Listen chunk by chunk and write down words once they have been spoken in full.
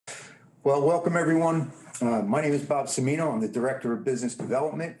Well, welcome everyone. My name is Bob Cimino. I'm the Director of Business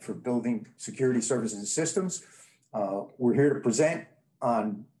Development for Building Security Services and Systems. We're here to present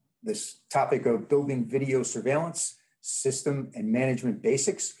on this topic of building video surveillance, system and management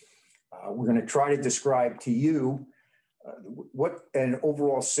basics. We're going to try to describe to you what an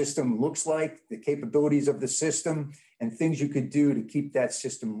overall system looks like, the capabilities of the system, and things you could do to keep that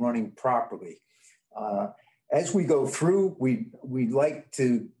system running properly. As we go through, we'd like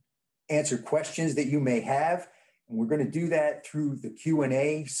to answer questions that you may have, and we're going to do that through the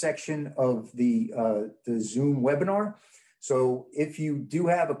Q&A section of the Zoom webinar. So if you do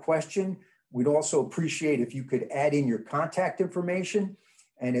have a question, we'd also appreciate if you could add in your contact information.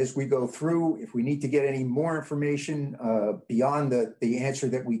 And as we go through, if we need to get any more information beyond the answer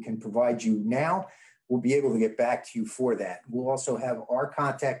that we can provide you now, we'll be able to get back to you for that. We'll also have our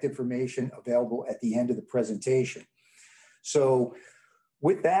contact information available at the end of the presentation. So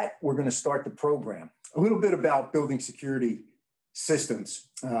with that, we're going to start the program. A little bit about building security systems.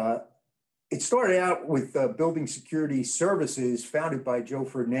 It started out with Building Security Services, founded by Joe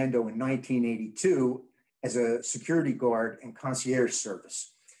Ferdinando in 1982 as a security guard and concierge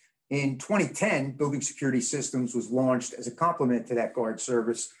service. In 2010, Building Security Systems was launched as a complement to that guard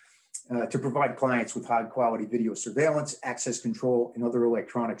service to provide clients with high quality video surveillance, access control, and other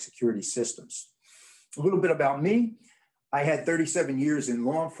electronic security systems. A little bit about me. I had 37 years in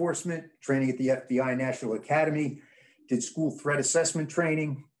law enforcement, training at the FBI National Academy, did school threat assessment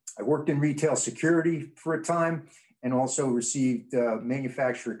training. I worked in retail security for a time and also received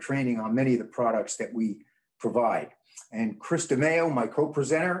manufacturer training on many of the products that we provide. And Chris Demeo, my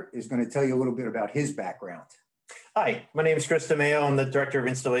co-presenter, is going to tell you a little bit about his background. Hi, my name is Chris Demeo. I'm the Director of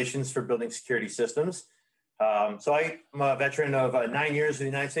Installations for Building Security Systems. So I'm a veteran of 9 years in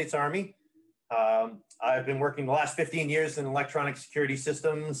the United States Army. I've been working the last 15 years in electronic security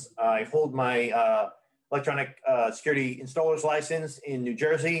systems. I hold my electronic security installer's license in New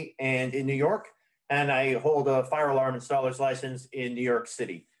Jersey and in New York, and I hold a fire alarm installer's license in New York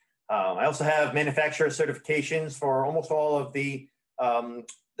City. I also have manufacturer certifications for almost all of the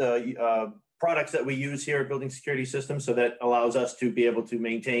products that we use here at Building Security Systems, so that allows us to be able to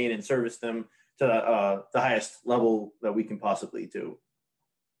maintain and service them to the highest level that we can possibly do.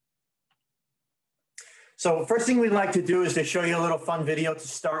 So first thing we'd like to do is to show you a little fun video to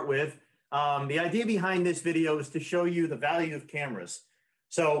start with. The idea behind this video is to show you the value of cameras.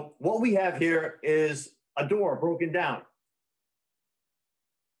 So what we have here is a door broken down.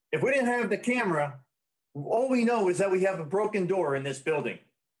 If we didn't have the camera, all we know is that we have a broken door in this building.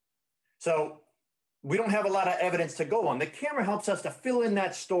 So we don't have a lot of evidence to go on. The camera helps us to fill in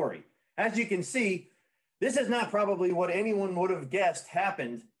that story. As you can see, this is not probably what anyone would have guessed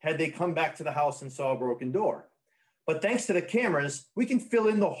happened had they come back to the house and saw a broken door. But thanks to the cameras, we can fill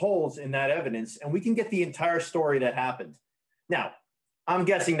in the holes in that evidence and we can get the entire story that happened. Now, I'm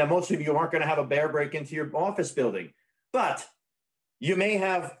guessing that most of you aren't going to have a bear break into your office building, but you may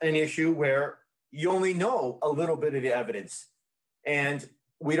have an issue where you only know a little bit of the evidence and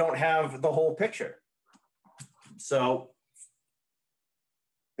we don't have the whole picture. So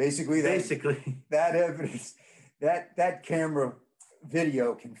Basically, that evidence, that camera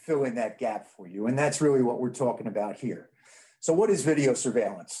video can fill in that gap for you. And that's really what we're talking about here. So what is video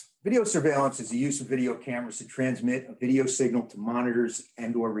surveillance? Video surveillance is the use of video cameras to transmit a video signal to monitors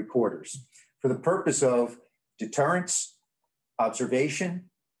and or recorders for the purpose of deterrence, observation,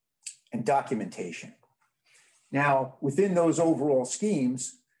 and documentation. Now, within those overall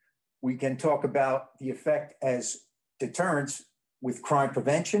schemes, we can talk about the effect as deterrence with crime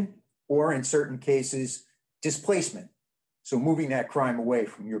prevention, or in certain cases, displacement. So moving that crime away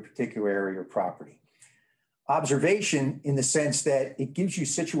from your particular area or property. Observation in the sense that it gives you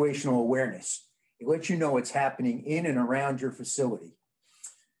situational awareness. It lets you know what's happening in and around your facility.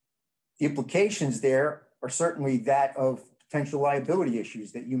 The implications there are certainly that of potential liability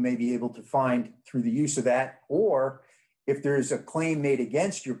issues that you may be able to find through the use of that, or if there's a claim made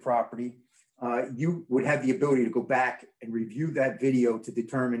against your property, you would have the ability to go back and review that video to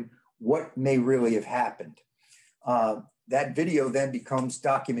determine what may really have happened. That video then becomes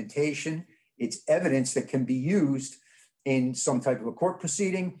documentation. It's evidence that can be used in some type of a court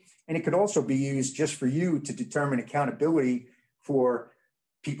proceeding, and it could also be used just for you to determine accountability for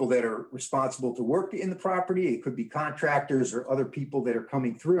people that are responsible to work in the property. It could be contractors or other people that are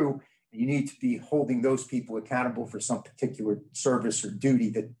coming through. You need to be holding those people accountable for some particular service or duty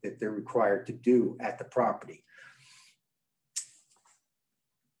that they're required to do at the property.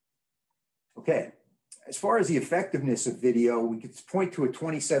 Okay, as far as the effectiveness of video, we could point to a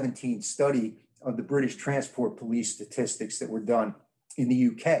 2017 study of the British Transport Police statistics that were done in the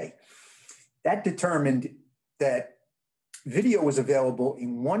UK. that determined that video was available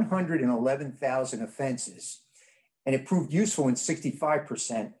in 111,000 offenses, and it proved useful in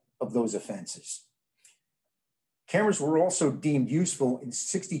 65% of those offenses. Cameras were also deemed useful in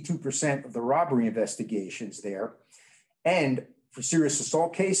 62% of the robbery investigations there, and for serious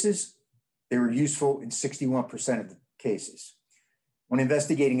assault cases, they were useful in 61% of the cases. When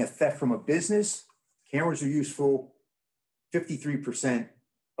investigating a theft from a business, cameras are useful 53%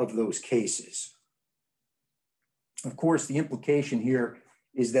 of those cases. Of course, the implication here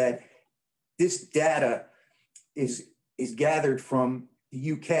is that this data is gathered from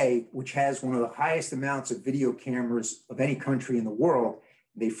the UK, which has one of the highest amounts of video cameras of any country in the world.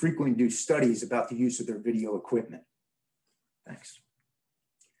 They frequently do studies about the use of their video equipment. Thanks.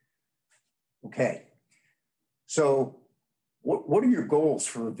 Okay, so what are your goals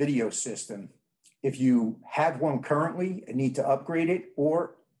for a video system if you have one currently and need to upgrade it,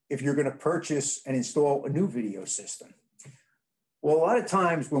 or if you're going to purchase and install a new video system? Well, a lot of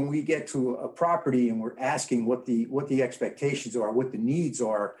times when we get to a property and we're asking what the expectations are, what the needs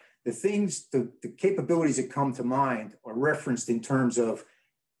are, the capabilities that come to mind are referenced in terms of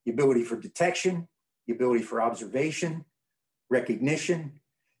the ability for detection, the ability for observation, recognition,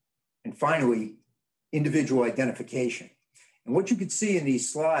 and finally, individual identification. And what you can see in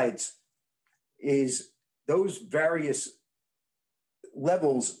these slides is those various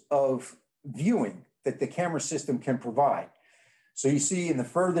levels of viewing that the camera system can provide. So you see in the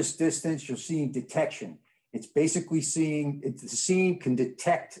furthest distance, you're seeing detection. It's basically the scene can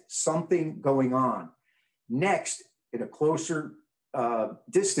detect something going on. Next, at a closer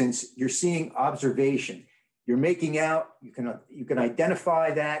distance, you're seeing observation. You're making out, you can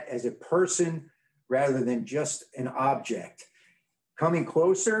identify that as a person rather than just an object. Coming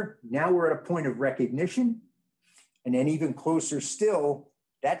closer, now we're at a point of recognition. And then even closer still,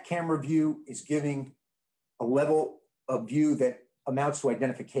 that camera view is giving a level of view that amounts to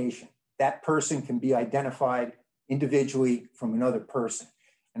identification. That person can be identified individually from another person.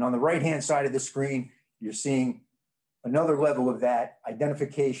 And on the right-hand side of the screen, you're seeing another level of that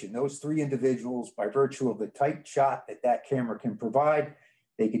identification. Those three individuals, by virtue of the tight shot that camera can provide,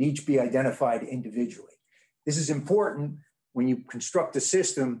 they could each be identified individually. This is important when you construct a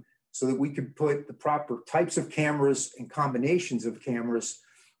system so that we can put the proper types of cameras and combinations of cameras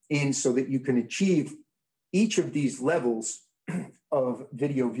in so that you can achieve each of these levels of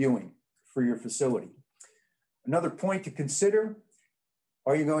video viewing for your facility. Another point to consider,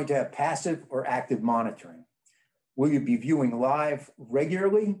 are you going to have passive or active monitoring? Will you be viewing live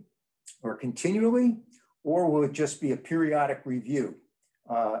regularly or continually, or will it just be a periodic review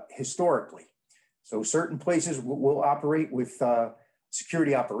historically? So certain places will operate with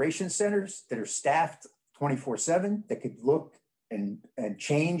security operations centers that are staffed 24/7 that could look and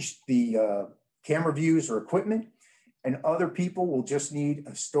change the camera views or equipment. And other people will just need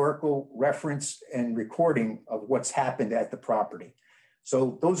a historical reference and recording of what's happened at the property.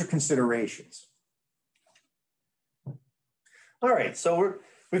 So those are considerations. All right, so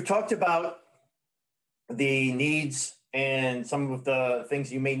we've talked about the needs and some of the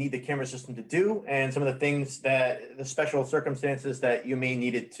things you may need the camera system to do, and some of the things that the special circumstances that you may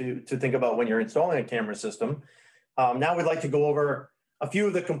need it to think about when you're installing a camera system. Now we'd like to go over a few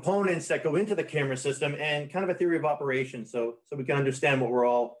of the components that go into the camera system and kind of a theory of operation, so we can understand what we're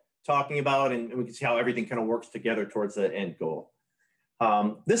all talking about and we can see how everything kind of works together towards the end goal.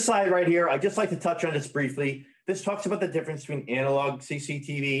 This slide right here, I'd just like to touch on this briefly. This talks about the difference between analog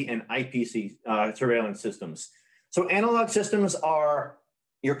CCTV and IPC surveillance systems. So analog systems are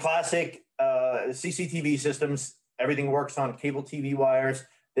your classic CCTV systems. Everything works on cable TV wires.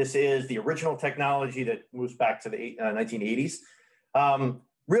 This is the original technology that moves back to the 1980s.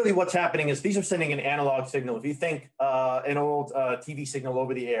 Really what's happening is these are sending an analog signal. If you think an old TV signal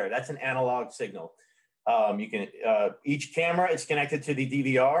over the air, that's an analog signal. Each camera is connected to the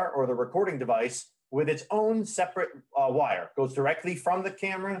DVR or the recording device with its own separate wire. Goes directly from the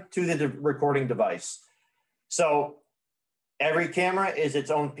camera to the recording device. So every camera is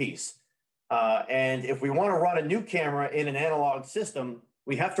its own piece. And if we want to run a new camera in an analog system,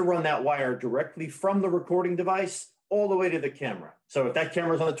 we have to run that wire directly from the recording device all the way to the camera. So if that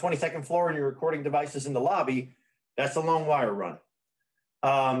camera is on the 22nd floor and your recording device is in the lobby, that's a long wire run.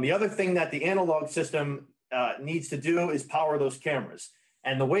 The other thing that the analog system needs to do is power those cameras.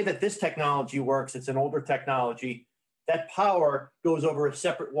 And the way that this technology works, it's an older technology, that power goes over a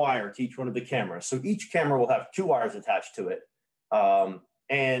separate wire to each one of the cameras. So each camera will have two wires attached to it.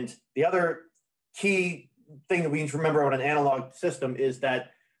 And the other key thing that we need to remember about an analog system is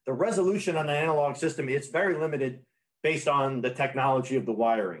that the resolution on an analog system is very limited based on the technology of the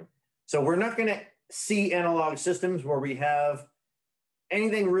wiring. So we're not going to see analog systems where we have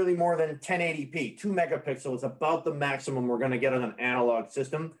anything really more than 1080p. 2 megapixels is about the maximum we're going to get on an analog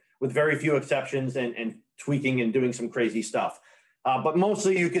system, with very few exceptions and tweaking and doing some crazy stuff. But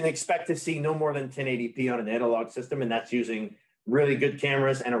mostly you can expect to see no more than 1080p on an analog system, and that's using really good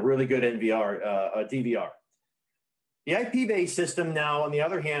cameras and a really good DVR. The IP-based system now, on the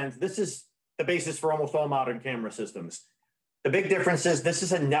other hand, this is the basis for almost all modern camera systems. The big difference is this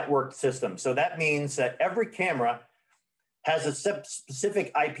is a networked system. So that means that every camera has a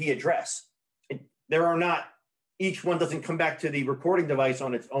specific IP address. Each one doesn't come back to the recording device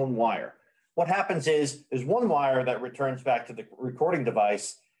on its own wire. What happens is there's one wire that returns back to the recording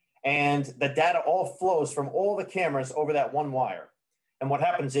device, and the data all flows from all the cameras over that one wire. And what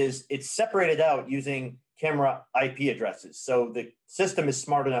happens is it's separated out using camera IP addresses. So the system is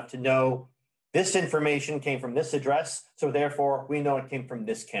smart enough to know this information came from this address, so therefore we know it came from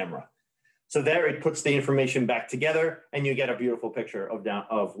this camera. So there it puts the information back together, and you get a beautiful picture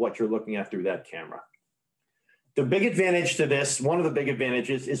of what you're looking at through that camera. The big advantage to this, one of the big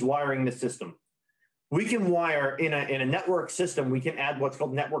advantages, is wiring the system. We can wire in a network system, we can add what's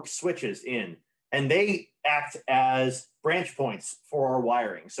called network switches in, and they act as branch points for our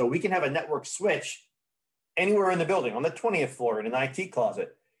wiring. So we can have a network switch anywhere in the building, on the 20th floor in an IT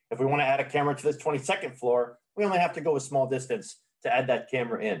closet. If we want to add a camera to this 22nd floor, we only have to go a small distance to add that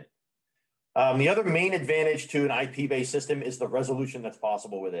camera in. The other main advantage to an IP-based system is the resolution that's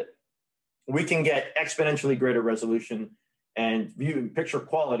possible with it. We can get exponentially greater resolution and view and picture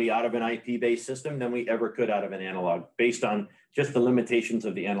quality out of an IP-based system than we ever could out of an analog, based on just the limitations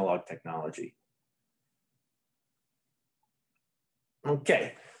of the analog technology.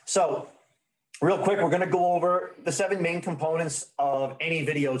 Okay, so real quick, we're going to go over the 7 main components of any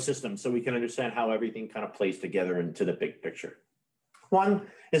video system so we can understand how everything kind of plays together into the big picture. One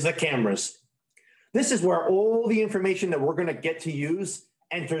is the cameras. This is where all the information that we're going to get to use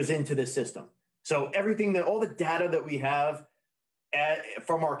enters into the system. So all the data that we have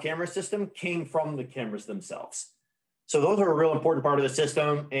from our camera system came from the cameras themselves. So those are a real important part of the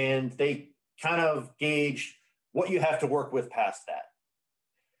system, and they kind of gauge what you have to work with past that.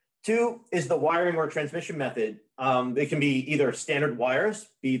 2 is the wiring or transmission method. They can be either standard wires,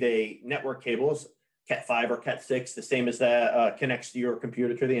 be they network cables, Cat5 or Cat6, the same as that connects your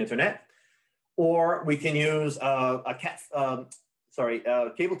computer to the internet. Or we can use a cable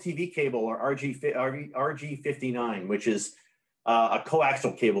TV cable, or RG59, which is a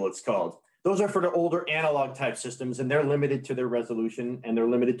coaxial cable, it's called. Those are for the older analog type systems, and they're limited to their resolution, and they're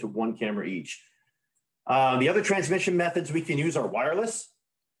limited to 1 camera each. The other transmission methods we can use are wireless,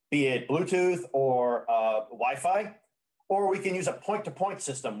 be it Bluetooth or Wi-Fi, or we can use a point-to-point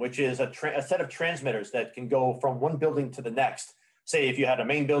system, which is a set of transmitters that can go from one building to the next. Say if you had a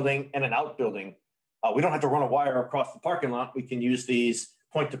main building and an outbuilding, we don't have to run a wire across the parking lot. We can use these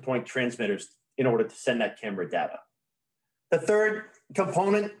point-to-point transmitters in order to send that camera data. The third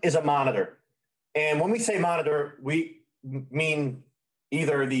component is a monitor. And when we say monitor, we mean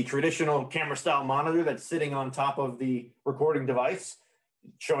either the traditional camera style monitor that's sitting on top of the recording device,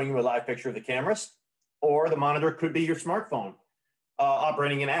 showing you a live picture of the cameras, or the monitor could be your smartphone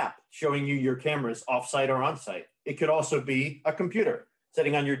operating an app, showing you your cameras offsite or onsite. It could also be a computer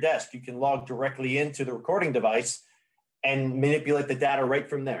sitting on your desk. You can log directly into the recording device and manipulate the data right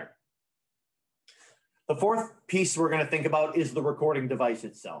from there. The fourth piece we're going to think about is the recording device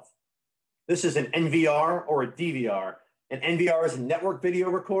itself. This is an NVR or a DVR. An NVR is a network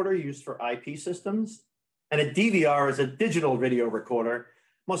video recorder used for IP systems, and a DVR is a digital video recorder,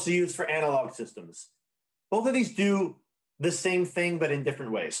 mostly used for analog systems. Both of these do the same thing, but in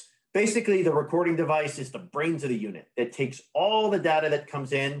different ways. Basically, the recording device is the brains of the unit. It takes all the data that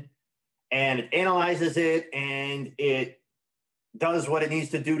comes in, and it analyzes it, and it does what it needs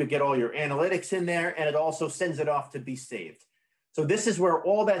to do to get all your analytics in there, and it also sends it off to be saved. So this is where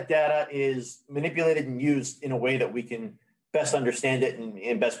all that data is manipulated and used in a way that we can best understand it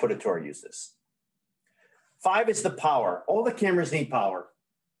and best put it to our uses. 5 is the power. All the cameras need power.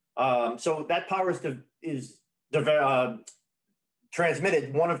 So that power is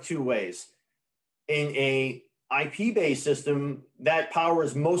transmitted one of 2 ways. In a IP-based system, that power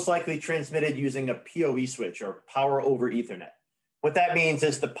is most likely transmitted using a PoE switch, or power over Ethernet. What that means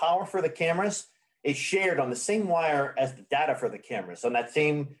is the power for the cameras is shared on the same wire as the data for the cameras, on that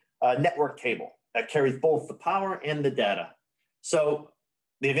same network cable that carries both the power and the data. So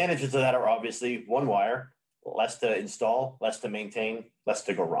the advantages of that are obviously 1 wire, less to install, less to maintain, less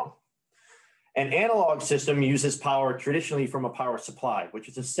to go wrong. An analog system uses power traditionally from a power supply, which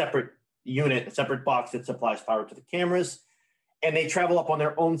is a separate unit, a separate box that supplies power to the cameras. and they travel up on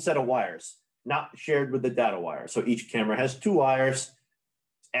their own set of wires, not shared with the data wire. So each camera has 2 wires,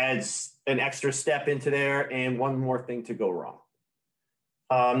 adds an extra step into there and one more thing to go wrong.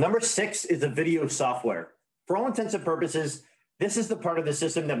 Number 6 is the video software. For all intents and purposes, this is the part of the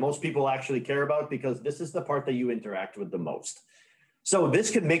system that most people actually care about because this is the part that you interact with the most. So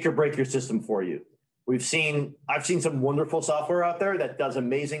this could make or break your system for you. I've seen some wonderful software out there that does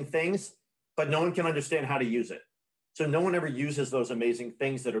amazing things, but no one can understand how to use it. So no one ever uses those amazing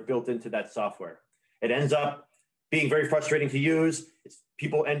things that are built into that software. It ends up being very frustrating to use.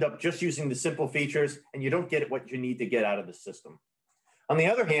 People end up just using the simple features and you don't get what you need to get out of the system. On the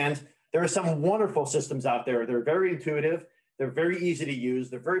other hand, there are some wonderful systems out there. They're very intuitive. They're very easy to use.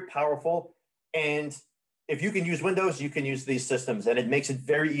 They're very powerful. And if you can use Windows, you can use these systems. And it makes it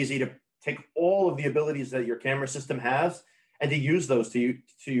very easy to take all of the abilities that your camera system has and to use those to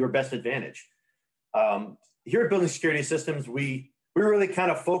your best advantage. Here at Building Security Systems, we really kind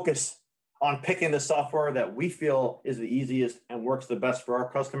of focus on picking the software that we feel is the easiest and works the best for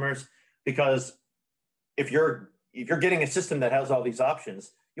our customers. Because if you're getting a system that has all these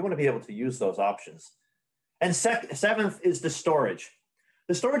options, you want to be able to use those options. And 7th is the storage.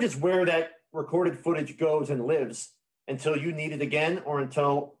 The storage is where that recorded footage goes and lives until you need it again or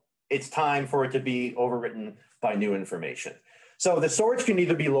until it's time for it to be overwritten by new information. So the storage can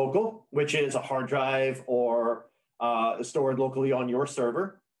either be local, which is a hard drive or stored locally on your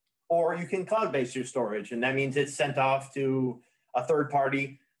server, or you can cloud-base your storage. And that means it's sent off to a third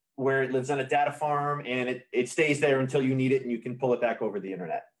party where it lives on a data farm and it stays there until you need it and you can pull it back over the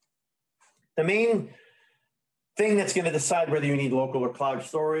internet. The main thing that's going to decide whether you need local or cloud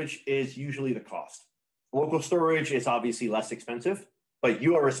storage is usually the cost. Local storage is obviously less expensive, but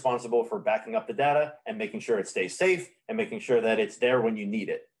you are responsible for backing up the data and making sure it stays safe and making sure that it's there when you need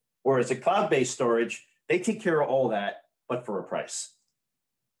it. Whereas a cloud-based storage, they take care of all that, but for a price.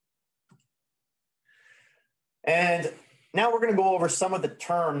 And now we're going to go over some of the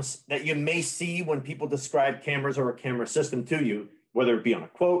terms that you may see when people describe cameras or a camera system to you, whether it be on a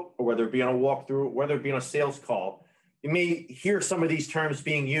quote or whether it be on a walkthrough, whether it be on a sales call. You may hear some of these terms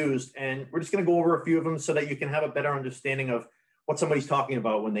being used, and we're just going to go over a few of them so that you can have a better understanding of what somebody's talking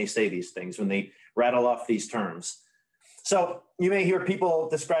about when they say these things, when they rattle off these terms. So you may hear people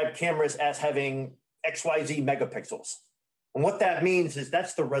describe cameras as having XYZ megapixels. And what that means is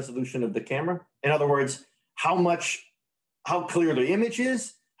that's the resolution of the camera. In other words, how clear the image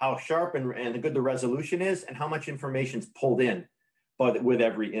is, how sharp and good the resolution is, and how much information is pulled in but with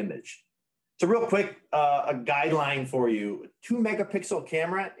every image. So real quick, a guideline for you. 2 megapixel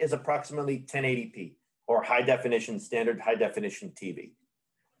camera is approximately 1080p or high definition, standard high definition TV.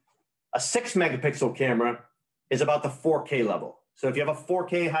 A 6 megapixel camera is about the 4K level. So if you have a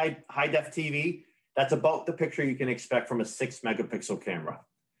 4K high def TV, that's about the picture you can expect from a 6 megapixel camera.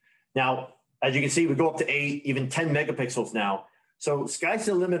 Now, as you can see, we go up to 8, even 10 megapixels now. So sky's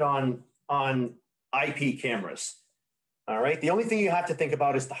the limit on IP cameras. All right. The only thing you have to think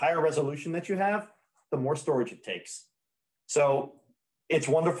about is the higher resolution that you have, the more storage it takes. So it's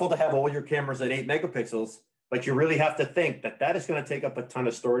wonderful to have all your cameras at 8 megapixels, but you really have to think that that is going to take up a ton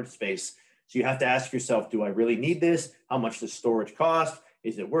of storage space. So you have to ask yourself, do I really need this? How much does storage cost?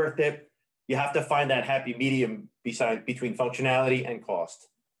 Is it worth it? You have to find that happy medium between functionality and cost.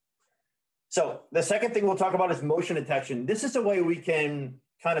 So the second thing we'll talk about is motion detection. This is a way we can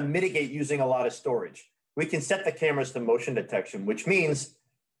kind of mitigate using a lot of storage. We can set the cameras to motion detection, which means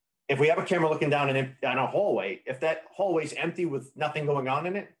if we have a camera looking down a hallway, if that hallway is empty with nothing going on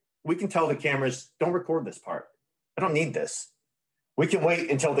in it, we can tell the cameras, don't record this part. I don't need this. We can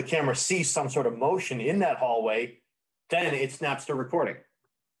wait until the camera sees some sort of motion in that hallway, then it snaps to recording.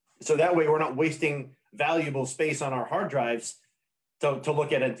 So that way we're not wasting valuable space on our hard drives to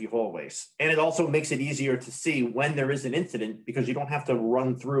look at empty hallways. And it also makes it easier to see when there is an incident because you don't have to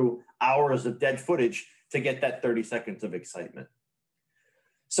run through hours of dead footage to get that 30 seconds of excitement.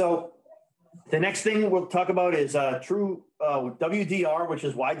 So the next thing we'll talk about is true WDR, which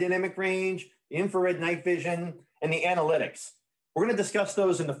is wide dynamic range, the infrared night vision, and the analytics. We're going to discuss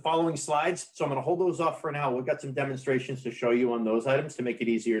those in the following slides. So I'm going to hold those off for now. We've got some demonstrations to show you on those items to make it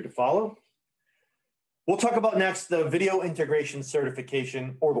easier to follow. We'll talk about next the video integration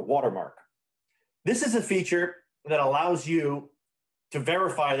certification, or the watermark. This is a feature that allows you to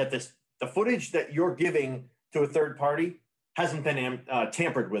verify that the footage that you're giving to a third party hasn't been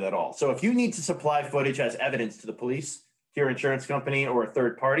tampered with at all. So if you need to supply footage as evidence to the police, to your insurance company, or a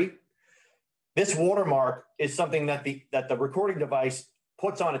third party, this watermark is something that the recording device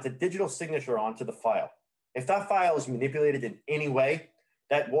puts on. It's a digital signature onto the file. If that file is manipulated in any way,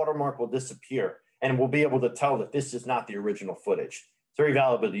 that watermark will disappear. and we'll be able to tell that this is not the original footage. It's very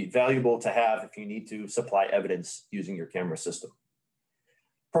valuable to have if you need to supply evidence using your camera system.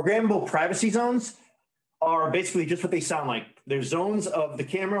 Programmable privacy zones are basically just what they sound like. They're zones of the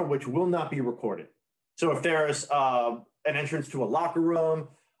camera which will not be recorded. So if there's an entrance to a locker room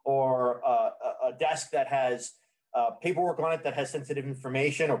or a desk that has paperwork on it that has sensitive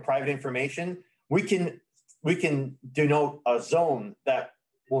information or private information, we can denote a zone that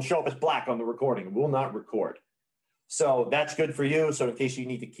will show up as black on the recording. It will not record. So that's good for you. So in case you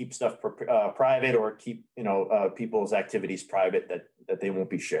need to keep stuff private or keep people's activities private, that they won't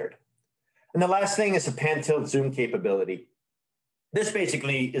be shared. And the last thing is a pan tilt zoom capability. This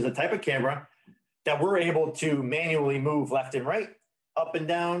basically is a type of camera that we're able to manually move left and right, up and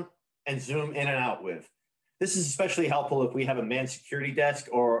down, and zoom in and out with. This is especially helpful if we have a manned security desk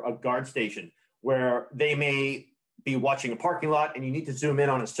or a guard station where they may be watching a parking lot and you need to zoom in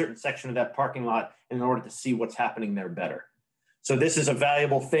on a certain section of that parking lot in order to see what's happening there better. So this is a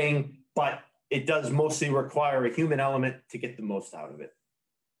valuable thing, but it does mostly require a human element to get the most out of it.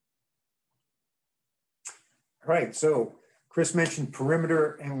 All right, so Chris mentioned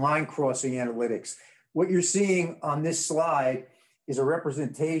perimeter and line crossing analytics. What you're seeing on this slide is a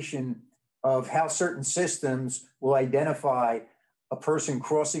representation of how certain systems will identify a person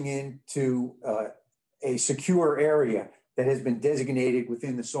crossing into a secure area that has been designated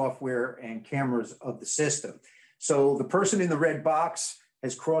within the software and cameras of the system. So the person in the red box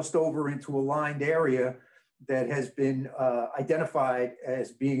has crossed over into a lined area that has been identified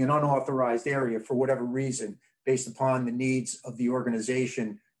as being an unauthorized area for whatever reason, based upon the needs of the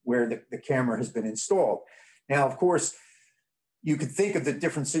organization where the camera has been installed. Now, of course, you could think of the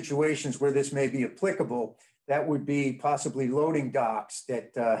different situations where this may be applicable. That would be possibly loading docks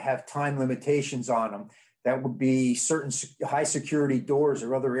that have time limitations on them. That would be certain high security doors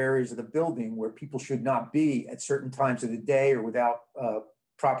or other areas of the building where people should not be at certain times of the day or without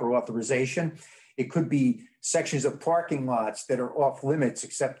proper authorization. It could be sections of parking lots that are off limits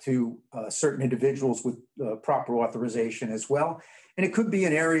except to certain individuals with proper authorization as well. And it could be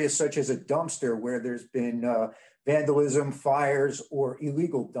in areas such as a dumpster where there's been vandalism, fires, or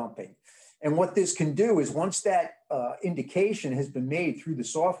illegal dumping. And what this can do is once that indication has been made through the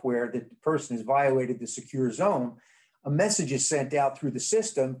software that the person has violated the secure zone, a message is sent out through the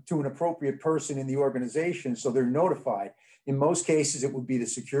system to an appropriate person in the organization so they're notified. In most cases, it would be the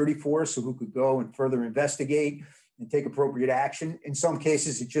security force who could go and further investigate and take appropriate action. In some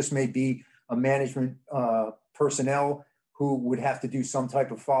cases, it just may be a management personnel who would have to do some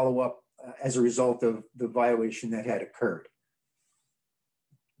type of follow-up as a result of the violation that had occurred.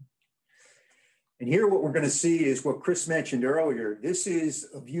 And here what we're going to see is what Chris mentioned earlier. This is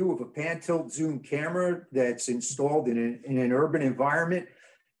a view of a pan tilt zoom camera that's installed in an urban environment.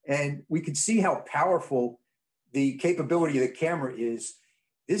 And we can see how powerful the capability of the camera is.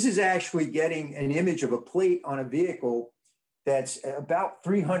 This is actually getting an image of a plate on a vehicle that's about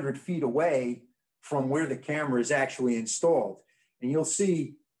 300 feet away from where the camera is actually installed. And you'll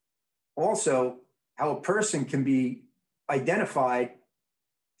see also how a person can be identified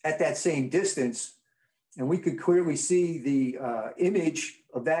at that same distance. And we could clearly see the image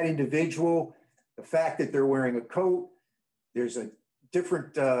of that individual, the fact that they're wearing a coat. There's a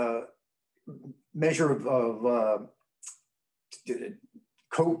different measure of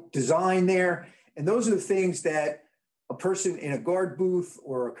coat design there. And those are the things that a person in a guard booth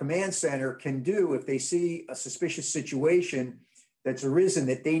or a command center can do if they see a suspicious situation that's arisen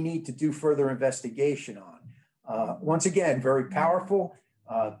that they need to do further investigation on. Once again, very powerful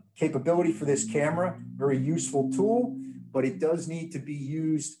capability for this camera, very useful tool, but it does need to be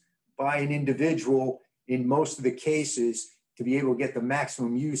used by an individual in most of the cases to be able to get the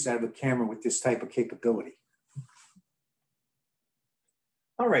maximum use out of a camera with this type of capability.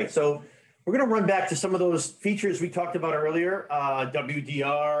 All right, so we're going to run back to some of those features we talked about earlier,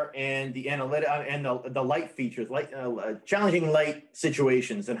 WDR and the analytic and the light features, challenging light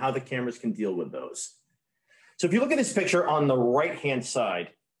situations and how the cameras can deal with those. So if you look at this picture on the right-hand side,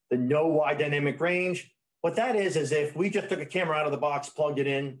 the no wide dynamic range, what that is if we just took a camera out of the box, plugged it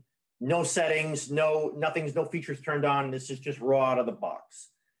in, no settings, no features turned on. This is just raw out of the box.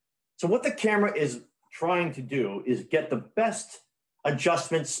 So what the camera is trying to do is get the best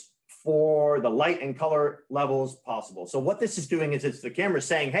adjustments for the light and color levels possible. So what this is doing is it's the camera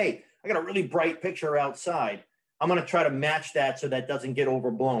saying, hey, I got a really bright picture outside. I'm going to try to match that so that doesn't get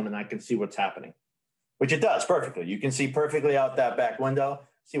overblown and I can see what's happening, which it does perfectly. You can see perfectly out that back window,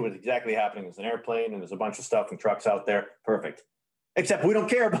 see what's exactly happening. There's an airplane and there's a bunch of stuff and trucks out there. Perfect. Except we don't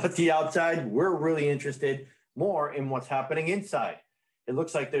care about the outside. We're really interested more in what's happening inside. it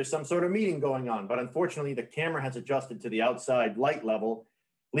looks like there's some sort of meeting going on, but unfortunately the camera has adjusted to the outside light level,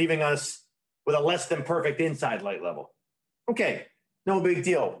 leaving us with a less than perfect inside light level. Okay, no big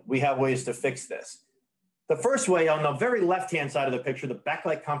deal. We have ways to fix this. The first way, on the very left-hand side of the picture, the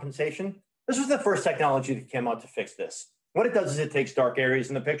backlight compensation, this was the first technology that came out to fix this. What it does is it takes dark areas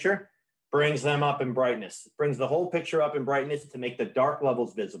in the picture, brings them up in brightness, brings the whole picture up in brightness to make the dark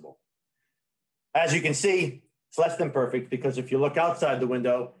levels visible. As you can see, it's less than perfect because if you look outside the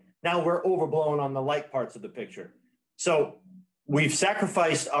window, now we're overblown on the light parts of the picture. So we've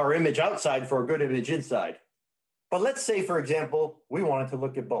sacrificed our image outside for a good image inside. But let's say, for example, we wanted to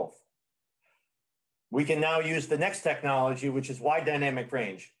look at both. We can now use the next technology, which is wide dynamic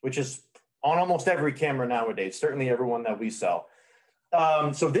range, which is on almost every camera nowadays, certainly every one that we sell.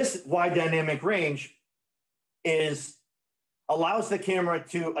 So this wide dynamic range allows the camera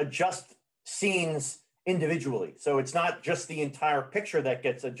to adjust scenes individually. So it's not just the entire picture that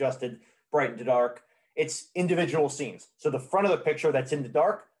gets adjusted bright to dark, it's individual scenes. So the front of the picture that's in the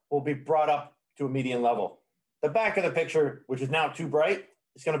dark will be brought up to a median level. The back of the picture, which is now too bright,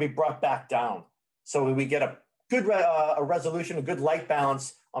 is going to be brought back down. So we get a good resolution, a good light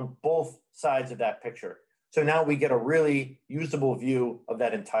balance on both sides of that picture. So now we get a really usable view of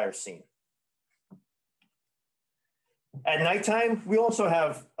that entire scene. At nighttime, we also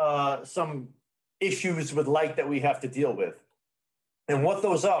have some issues with light that we have to deal with. And what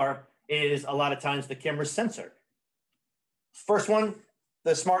those are is a lot of times the camera's sensor. First one,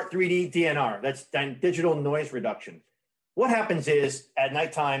 the smart 3D DNR, that's digital noise reduction. What happens is at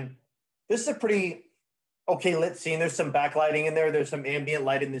nighttime, this is a pretty okay lit scene. There's some backlighting in there. There's some ambient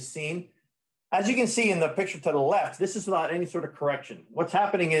light in this scene. As you can see in the picture to the left, this is without any sort of correction. What's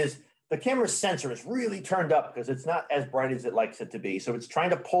happening is the camera's sensor is really turned up because it's not as bright as it likes it to be. So it's trying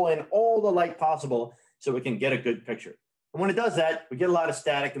to pull in all the light possible so we can get a good picture. And when it does that, we get a lot of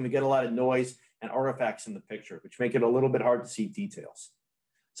static and we get a lot of noise and artifacts in the picture, which make it a little bit hard to see details.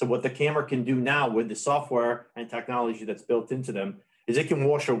 So what the camera can do now with the software and technology that's built into them is it can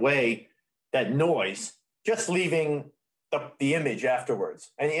wash away that noise, just leaving the image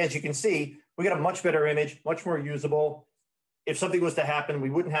afterwards. And as you can see, we get a much better image, much more usable. If something was to happen, we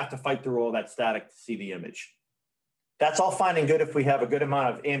wouldn't have to fight through all that static to see the image. That's all fine and good if we have a good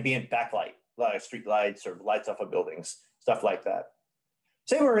amount of ambient backlight, like street lights or lights off of buildings, stuff like that.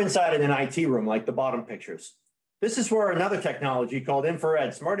 Say we're inside in an IT room, like the bottom pictures. This is where another technology called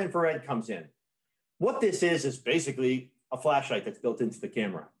infrared, smart infrared comes in. What this is basically a flashlight that's built into the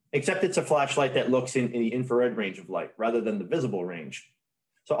camera, except it's a flashlight that looks in the infrared range of light rather than the visible range.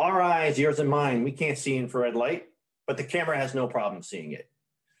 So our eyes, yours and mine, we can't see infrared light, but the camera has no problem seeing it.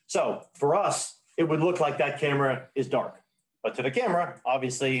 So for us, it would look like that camera is dark. But to the camera,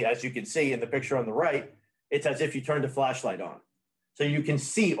 obviously, as you can see in the picture on the right, it's as if you turned a flashlight on. So you can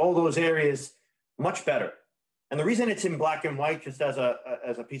see all those areas much better. And the reason it's in black and white, just as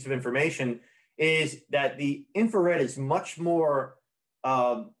a piece of information, is that the infrared is much more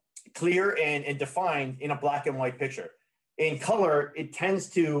clear and defined in a black and white picture. In color, it tends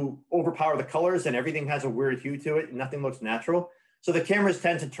to overpower the colors and everything has a weird hue to it and nothing looks natural. So the cameras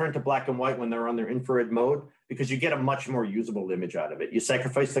tend to turn to black and white when they're on their infrared mode because you get a much more usable image out of it. You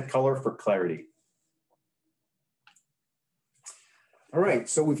sacrifice the color for clarity. All right,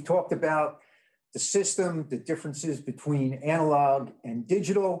 so we've talked about the system, the differences between analog and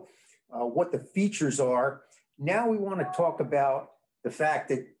digital, what the features are. Now we want to talk about the fact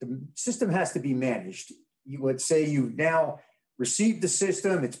that the system has to be managed. Let's say you've now received the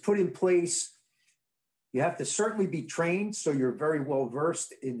system, it's put in place. You have to certainly be trained, so you're very well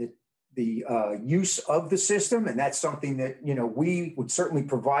versed in the use of the system, and that's something that we would certainly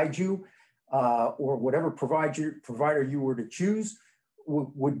provide you, or whatever provider you were to choose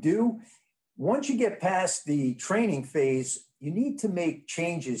would do. Once you get past the training phase, you need to make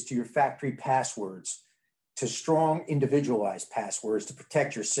changes to your factory passwords to strong individualized passwords to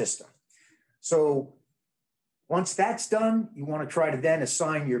protect your system. So once that's done, you want to try to then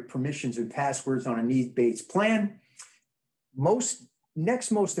assign your permissions and passwords on a needs-based plan.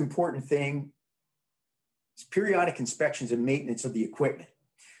 Next most important thing is periodic inspections and maintenance of the equipment.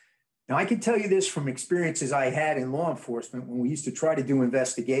 Now, I can tell you this from experiences I had in law enforcement when we used to try to do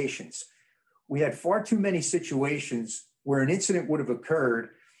investigations. We had far too many situations where an incident would have occurred,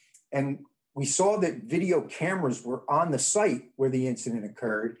 and we saw that video cameras were on the site where the incident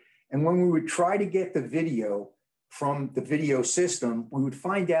occurred. And when we would try to get the video from the video system, we would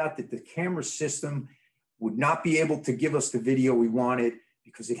find out that the camera system would not be able to give us the video we wanted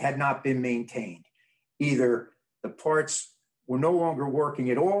because it had not been maintained. Either the parts were no longer working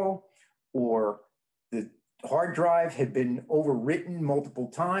at all, or the hard drive had been overwritten multiple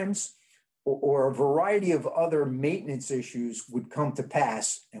times, or a variety of other maintenance issues would come to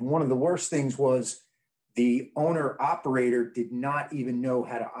pass. And one of the worst things was the owner operator did not even know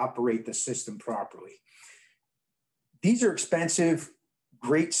how to operate the system properly. These are expensive,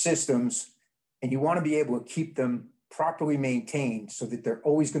 great systems, and you want to be able to keep them properly maintained so that they're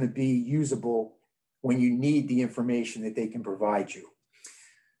always going to be usable when you need the information that they can provide you.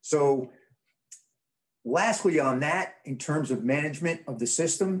 So lastly on that, in terms of management of the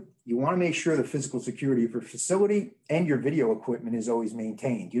system, you want to make sure the physical security of your facility and your video equipment is always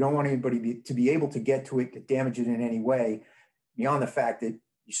maintained. You don't want anybody to be able to get to it, to damage it in any way, beyond the fact that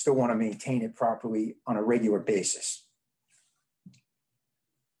you still want to maintain it properly on a regular basis.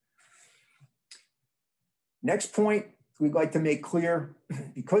 Next point we'd like to make clear,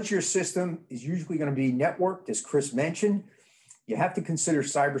 because your system is usually going to be networked, as Chris mentioned, you have to consider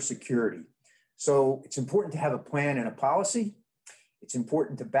cybersecurity. So it's important to have a plan and a policy. It's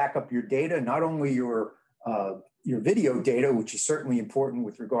important to back up your data, not only your video data, which is certainly important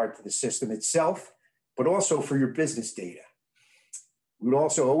with regard to the system itself, but also for your business data. We would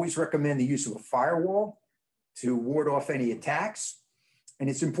also always recommend the use of a firewall to ward off any attacks. And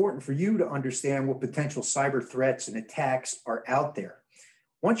it's important for you to understand what potential cyber threats and attacks are out there.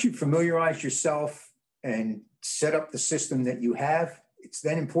 Once you familiarize yourself and set up the system that you have, it's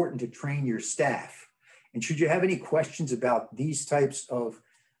then important to train your staff. And should you have any questions about these types of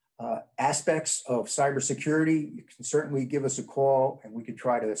aspects of cybersecurity, you can certainly give us a call and we can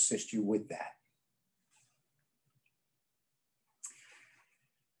try to assist you with that.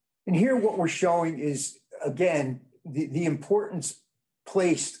 And here what we're showing is, again, the importance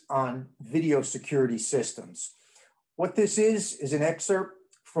placed on video security systems. What this is an excerpt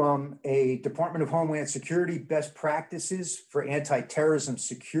from a Department of Homeland Security best practices for anti-terrorism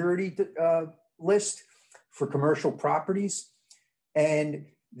security list for commercial properties. And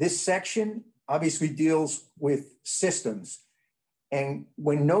this section obviously deals with systems. And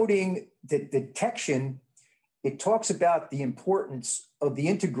when noting the detection, it talks about the importance of the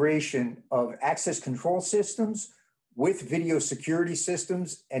integration of access control systems with video security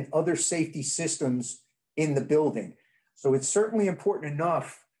systems and other safety systems in the building. So it's certainly important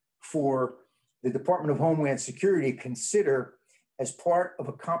enough for the Department of Homeland Security to consider as part of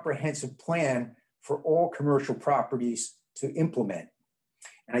a comprehensive plan for all commercial properties to implement.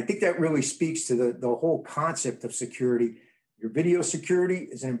 And I think that really speaks to the whole concept of security. Your video security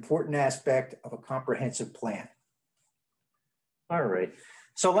is an important aspect of a comprehensive plan. All right.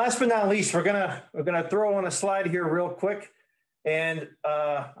 So last but not least, we're gonna throw on a slide here real quick, and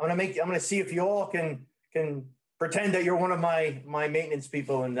I'm gonna see if you all can pretend that you're one of my maintenance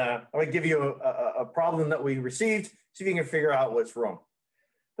people, and I'm gonna give you a problem that we received. See if you can figure out what's wrong.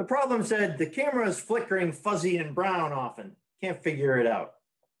 The problem said the camera is flickering, fuzzy, and brown often. Can't figure it out.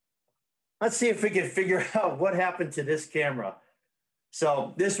 Let's see if we can figure out what happened to this camera.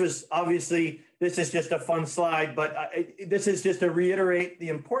 So this was obviously, this is just a fun slide, but this is just to reiterate the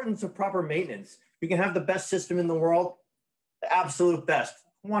importance of proper maintenance. You can have the best system in the world, the absolute best,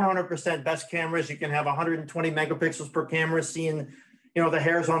 100% best cameras. You can have 120 megapixels per camera seeing, the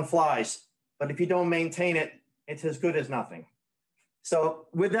hairs on flies. But if you don't maintain it, it's as good as nothing. So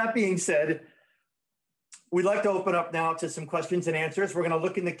with that being said, we'd like to open up now to some questions and answers. We're going to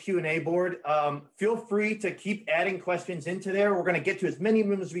look in the Q&A board. Feel free to keep adding questions into there. We're going to get to as many of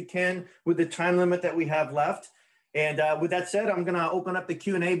them as we can with the time limit that we have left. And with that said, I'm going to open up the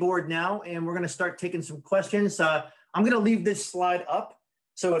Q&A board now, and we're going to start taking some questions. I'm going to leave this slide up.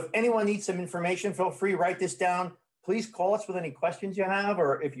 So if anyone needs some information, feel free, write this down. Please call us with any questions you have,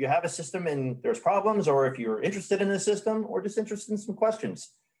 or if you have a system and there's problems, or if you're interested in the system or just interested in some questions.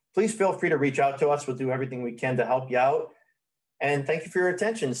 Please feel free to reach out to us. We'll do everything we can to help you out. And thank you for your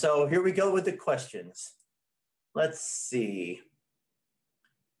attention. So here we go with the questions. Let's see.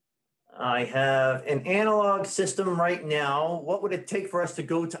 I have an analog system right now. What would it take for us to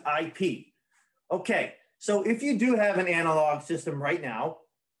go to IP? Okay, so if you do have an analog system right now,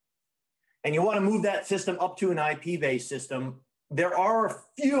 and you want to move that system up to an IP-based system, there are a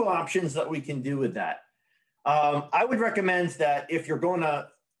few options that we can do with that. I would recommend that if you don't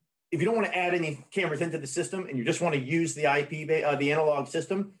want to add any cameras into the system and you just want to use the the analog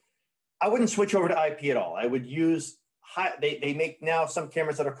system, I wouldn't switch over to IP at all. I would use they make now some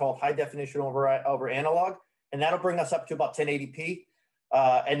cameras that are called high definition over analog, and that'll bring us up to about 1080p.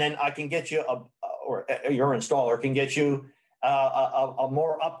 And then I can get you or your installer can get you a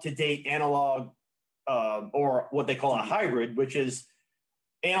more up-to-date analog or what they call a hybrid, which is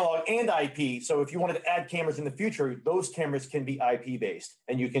analog and IP. So if you wanted to add cameras in the future, those cameras can be IP based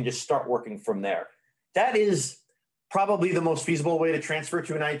and you can just start working from there. that is probably the most feasible way to transfer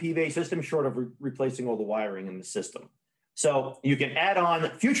to an IP-based system, short of replacing all the wiring in the system. So you can add on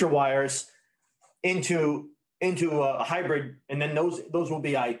future wires into a hybrid, and then those will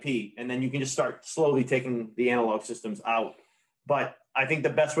be IP, and then you can just start slowly taking the analog systems out. But I think the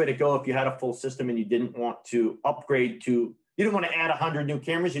best way to go, if you had a full system and you didn't want to upgrade to, you didn't want to add 100 new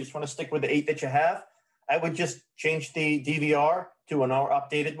cameras, you just want to stick with the 8 that you have, I would just change the DVR to an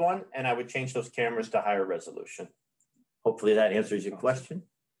updated one, and I would change those cameras to higher resolution. Hopefully that answers your question.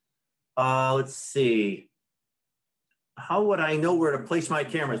 Let's see. How would I know where to place my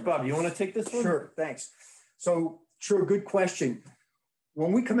cameras? Bob, you want to take this one? Sure, thanks. So, sure, good question.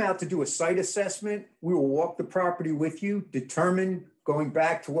 When we come out to do a site assessment, we will walk the property with you, determine, going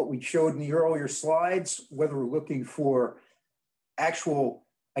back to what we showed in the earlier slides, whether we're looking for actual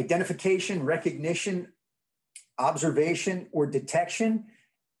identification, recognition, observation, or detection.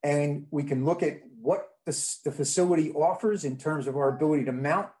 And we can look at what the facility offers in terms of our ability to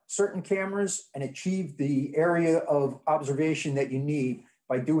mount certain cameras and achieve the area of observation that you need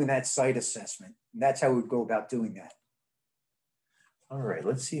by doing that site assessment. And that's how we'd go about doing that. All right,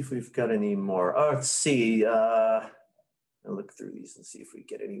 let's see if we've got any more. Oh, let's see. I'll look through these and see if we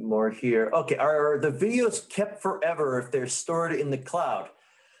get any more here. Okay, are the videos kept forever if they're stored in the cloud?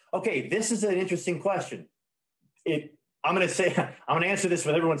 Okay, this is an interesting question. I'm going to answer this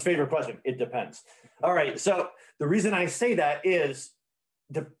with everyone's favorite question. It depends. All right, so the reason I say that is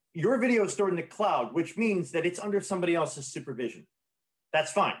your video is stored in the cloud, which means that it's under somebody else's supervision.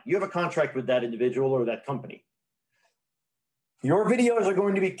 That's fine. You have a contract with that individual or that company. Your videos are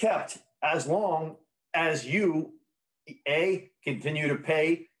going to be kept as long as you, A, continue to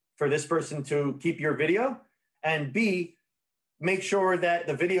pay for this person to keep your video, and B, make sure that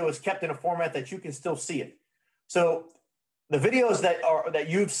the video is kept in a format that you can still see it. So the videos that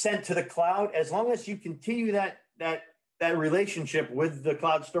you've sent to the cloud, as long as you continue that relationship with the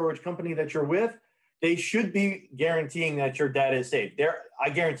cloud storage company that you're with, they should be guaranteeing that your data is safe.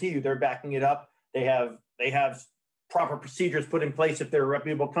 I guarantee you they're backing it up. They have proper procedures put in place if they're a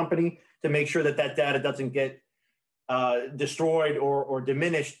reputable company to make sure that data doesn't get destroyed or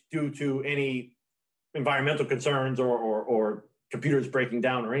diminished due to any environmental concerns or computers breaking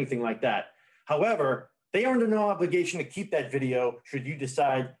down or anything like that. However, they are under no obligation to keep that video should you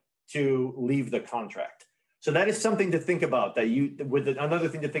decide to leave the contract. So that is something to think about. Another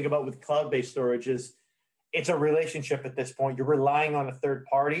thing to think about with cloud-based storage is it's a relationship at this point. You're relying on a third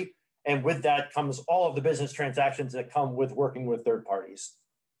party, and with that comes all of the business transactions that come with working with third parties.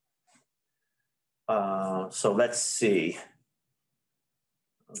 So let's see.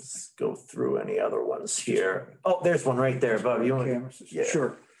 Let's go through any other ones here. Oh, there's one right there, Bob. You want to? Yeah.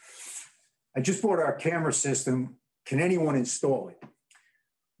 Sure. I just bought our camera system. Can anyone install it?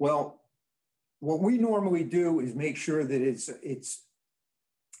 Well, what we normally do is make sure that it's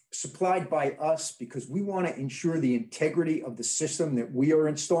supplied by us because we want to ensure the integrity of the system that we are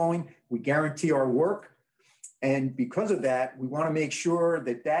installing. We guarantee our work. And because of that, we want to make sure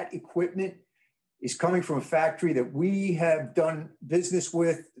that equipment is coming from a factory that we have done business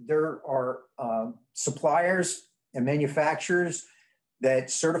with. There are suppliers and manufacturers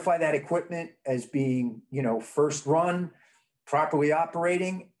that certify that equipment as being, first run, properly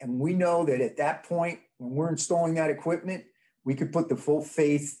operating. And we know that at that point, when we're installing that equipment, we could put the full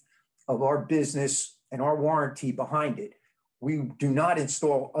faith of our business and our warranty behind it. We do not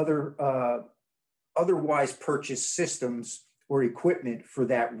install otherwise purchased systems or equipment for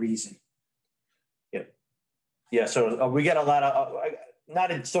that reason. Yeah, so we get a lot of,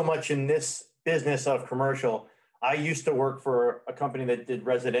 not so much in this business of commercial. I used to work for a company that did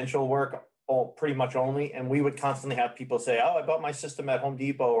residential work pretty much only, and we would constantly have people say, oh, I bought my system at Home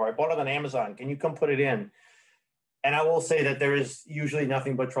Depot, or I bought it on Amazon. Can you come put it in? And I will say that there is usually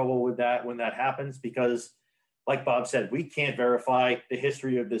nothing but trouble with that when that happens, because like Bob said, we can't verify the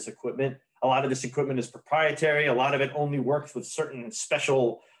history of this equipment. A lot of this equipment is proprietary. A lot of it only works with certain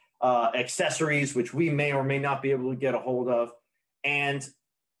special accessories, which we may or may not be able to get a hold of. And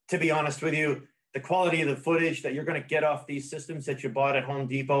to be honest with you, the quality of the footage that you're going to get off these systems that you bought at Home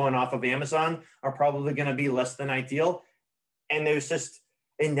Depot and off of Amazon are probably going to be less than ideal. And there's just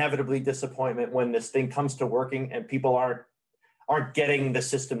inevitably disappointment when this thing comes to working and people aren't getting the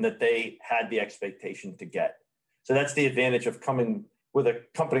system that they had the expectation to get. So that's the advantage of coming with a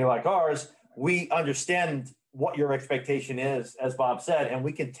company like ours. We understand what your expectation is, as Bob said, and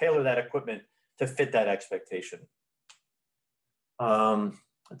we can tailor that equipment to fit that expectation.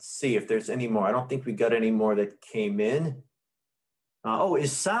 Let's see if there's any more. I don't think we got any more that came in.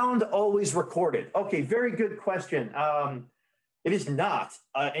 Is sound always recorded? Okay, very good question. It is not.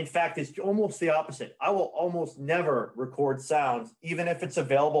 In fact, it's almost the opposite. I will almost never record sounds, even if it's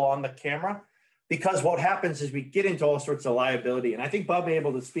available on the camera, because what happens is we get into all sorts of liability. And I think Bob may be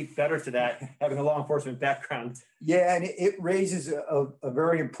able to speak better to that, having a law enforcement background. Yeah, and it raises a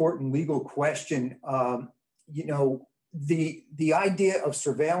very important legal question. You know, the idea of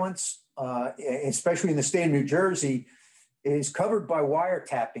surveillance, especially in the state of New Jersey, is covered by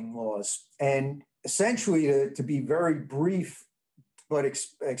wiretapping laws. And essentially, to be very brief but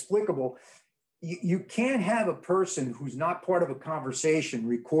explicable, you can't have a person who's not part of a conversation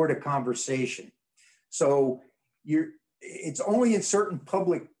record a conversation. So it's only in certain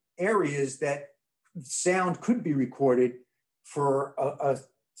public areas that sound could be recorded for a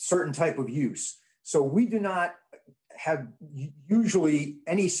certain type of use. So we do not have usually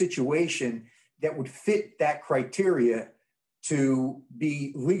any situation that would fit that criteria to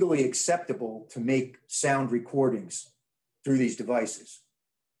be legally acceptable to make sound recordings through these devices.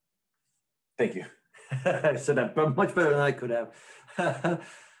 Thank you. I said that much better than I could have.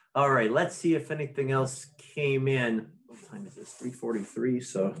 All right, let's see if anything else came in. What time is this? 3:43.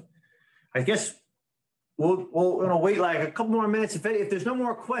 So I guess we'll wait like a couple more minutes. If there's no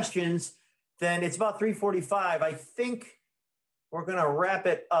more questions, then it's about 3:45. I think we're going to wrap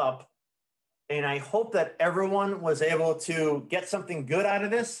it up. And I hope that everyone was able to get something good out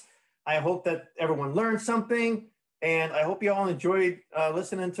of this. I hope that everyone learned something. And I hope you all enjoyed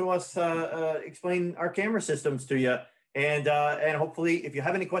listening to us explain our camera systems to you. And hopefully, if you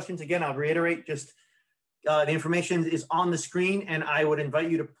have any questions, again, I'll reiterate, just the information is on the screen. And I would invite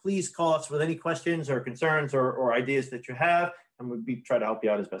you to please call us with any questions or concerns or ideas that you have. And we'll try to help you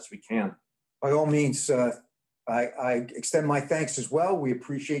out as best we can. By all means, I extend my thanks as well. We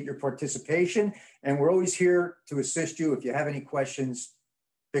appreciate your participation. And we're always here to assist you. If you have any questions,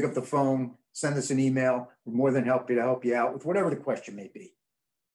 pick up the phone, send us an email. We're more than happy to help you out with whatever the question may be.